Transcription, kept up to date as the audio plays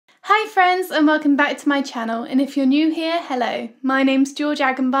Hi friends and welcome back to my channel, and if you're new here, hello. My name's George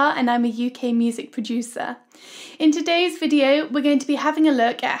Agambar and I'm a UK music producer. In today's video we're going to be having a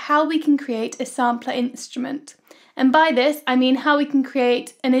look at how we can create a sampler instrument. And by this I mean how we can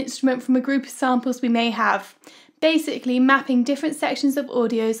create an instrument from a group of samples we may have, basically mapping different sections of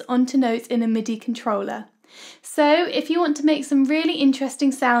audios onto notes in a MIDI controller. So if you want to make some really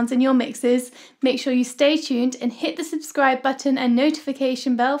interesting sounds in your mixes, make sure you stay tuned and hit the subscribe button and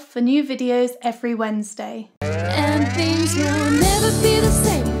notification bell for new videos every Wednesday. And things will never be the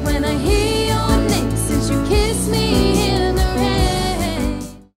same when I hear your name since you kissed me in the rain.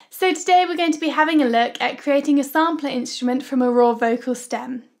 So today we're going to be having a look at creating a sampler instrument from a raw vocal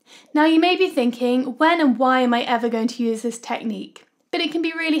stem. Now you may be thinking, when and why am I ever going to use this technique? But it can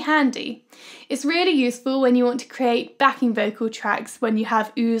be really handy. It's really useful when you want to create backing vocal tracks when you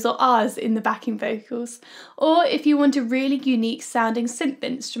have oohs or ahs in the backing vocals, or if you want a really unique sounding synth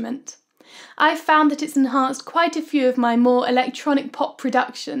instrument. I've found that it's enhanced quite a few of my more electronic pop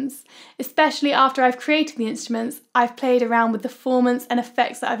productions, especially after I've created the instruments. I've played around with the formants and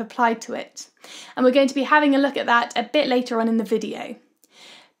effects that I've applied to it, and we're going to be having a look at that a bit later on in the video.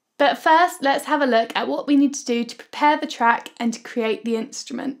 But first, let's have a look at what we need to do to prepare the track and to create the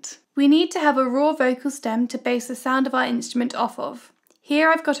instrument. We need to have a raw vocal stem to base the sound of our instrument off of.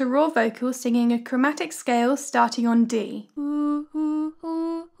 Here I've got a raw vocal singing a chromatic scale starting on D.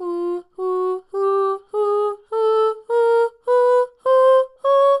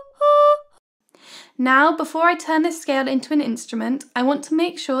 Now, before I turn this scale into an instrument, I want to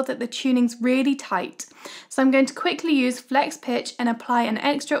make sure that the tuning's really tight. So I'm going to quickly use Flex Pitch and apply an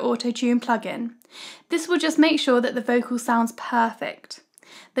extra auto-tune plugin. This will just make sure that the vocal sounds perfect.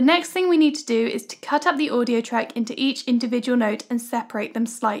 The next thing we need to do is to cut up the audio track into each individual note and separate them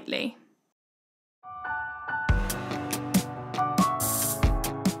slightly.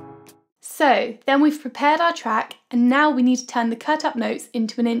 So, then we've prepared our track, and now we need to turn the cut up notes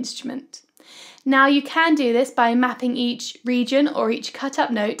into an instrument. Now you can do this by mapping each region or each cut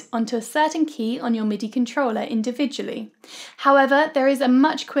up note onto a certain key on your MIDI controller individually. However, there is a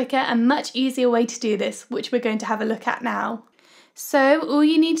much quicker and much easier way to do this, which we're going to have a look at now. So all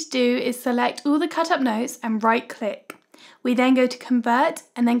you need to do is select all the cut up notes and right click. We then go to Convert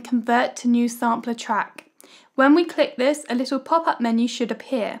and then Convert to New Sampler Track. When we click this, a little pop-up menu should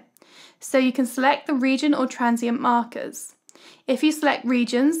appear. So you can select the region or transient markers. If you select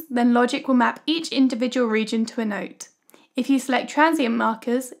regions, then Logic will map each individual region to a note. If you select transient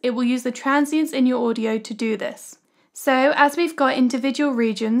markers, it will use the transients in your audio to do this. So as we've got individual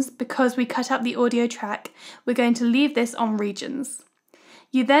regions, because we cut up the audio track, we're going to leave this on regions.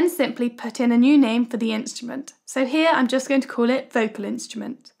 You then simply put in a new name for the instrument. So here I'm just going to call it vocal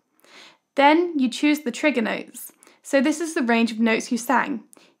instrument. Then you choose the trigger notes. So this is the range of notes you sang.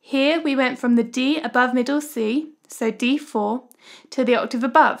 Here we went from the D above middle C, so D4, to the octave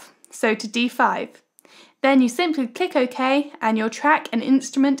above, so to D5. Then you simply click OK and your track and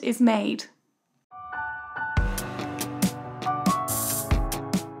instrument is made.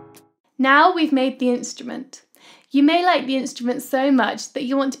 Now we've made the instrument. You may like the instrument so much that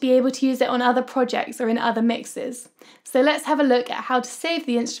you want to be able to use it on other projects or in other mixes. So let's have a look at how to save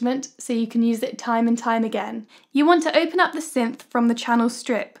the instrument so you can use it time and time again. You want to open up the synth from the channel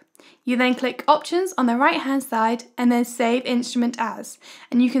strip. You then click Options on the right hand side and then Save Instrument As,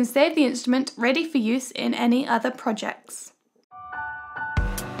 and you can save the instrument ready for use in any other projects.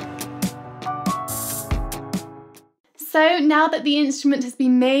 So now that the instrument has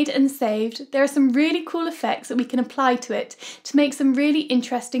been made and saved, there are some really cool effects that we can apply to it to make some really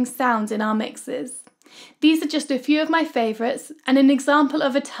interesting sounds in our mixes. These are just a few of my favourites and an example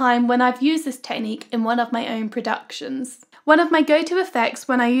of a time when I've used this technique in one of my own productions. One of my go-to effects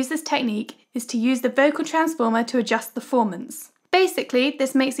when I use this technique is to use the vocal transformer to adjust the formants. Basically,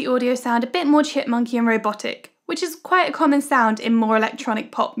 this makes the audio sound a bit more chipmunky and robotic, which is quite a common sound in more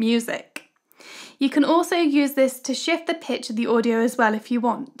electronic pop music. You can also use this to shift the pitch of the audio as well if you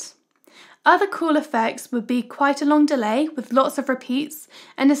want. Other cool effects would be quite a long delay with lots of repeats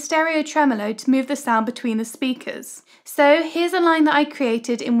and a stereo tremolo to move the sound between the speakers. So here's a line that I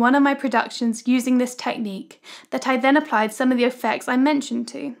created in one of my productions using this technique that I then applied some of the effects I mentioned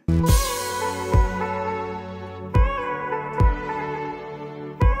to.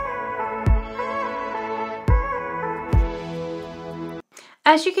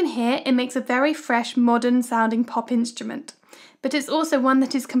 As you can hear, it makes a very fresh, modern sounding pop instrument, but it's also one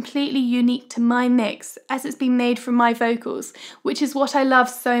that is completely unique to my mix as it's been made from my vocals, which is what I love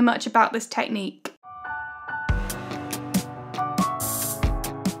so much about this technique.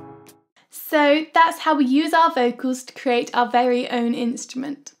 So that's how we use our vocals to create our very own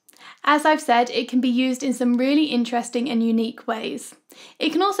instrument. As I've said, it can be used in some really interesting and unique ways.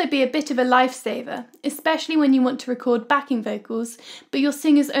 It can also be a bit of a lifesaver, especially when you want to record backing vocals, but your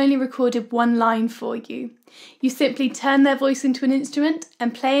singer's only recorded one line for you. You simply turn their voice into an instrument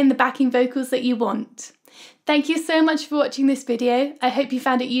and play in the backing vocals that you want. Thank you so much for watching this video. I hope you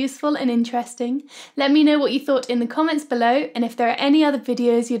found it useful and interesting. Let me know what you thought in the comments below and if there are any other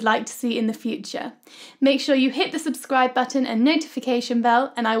videos you'd like to see in the future. Make sure you hit the subscribe button and notification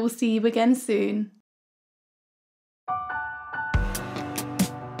bell, and I will see you again soon.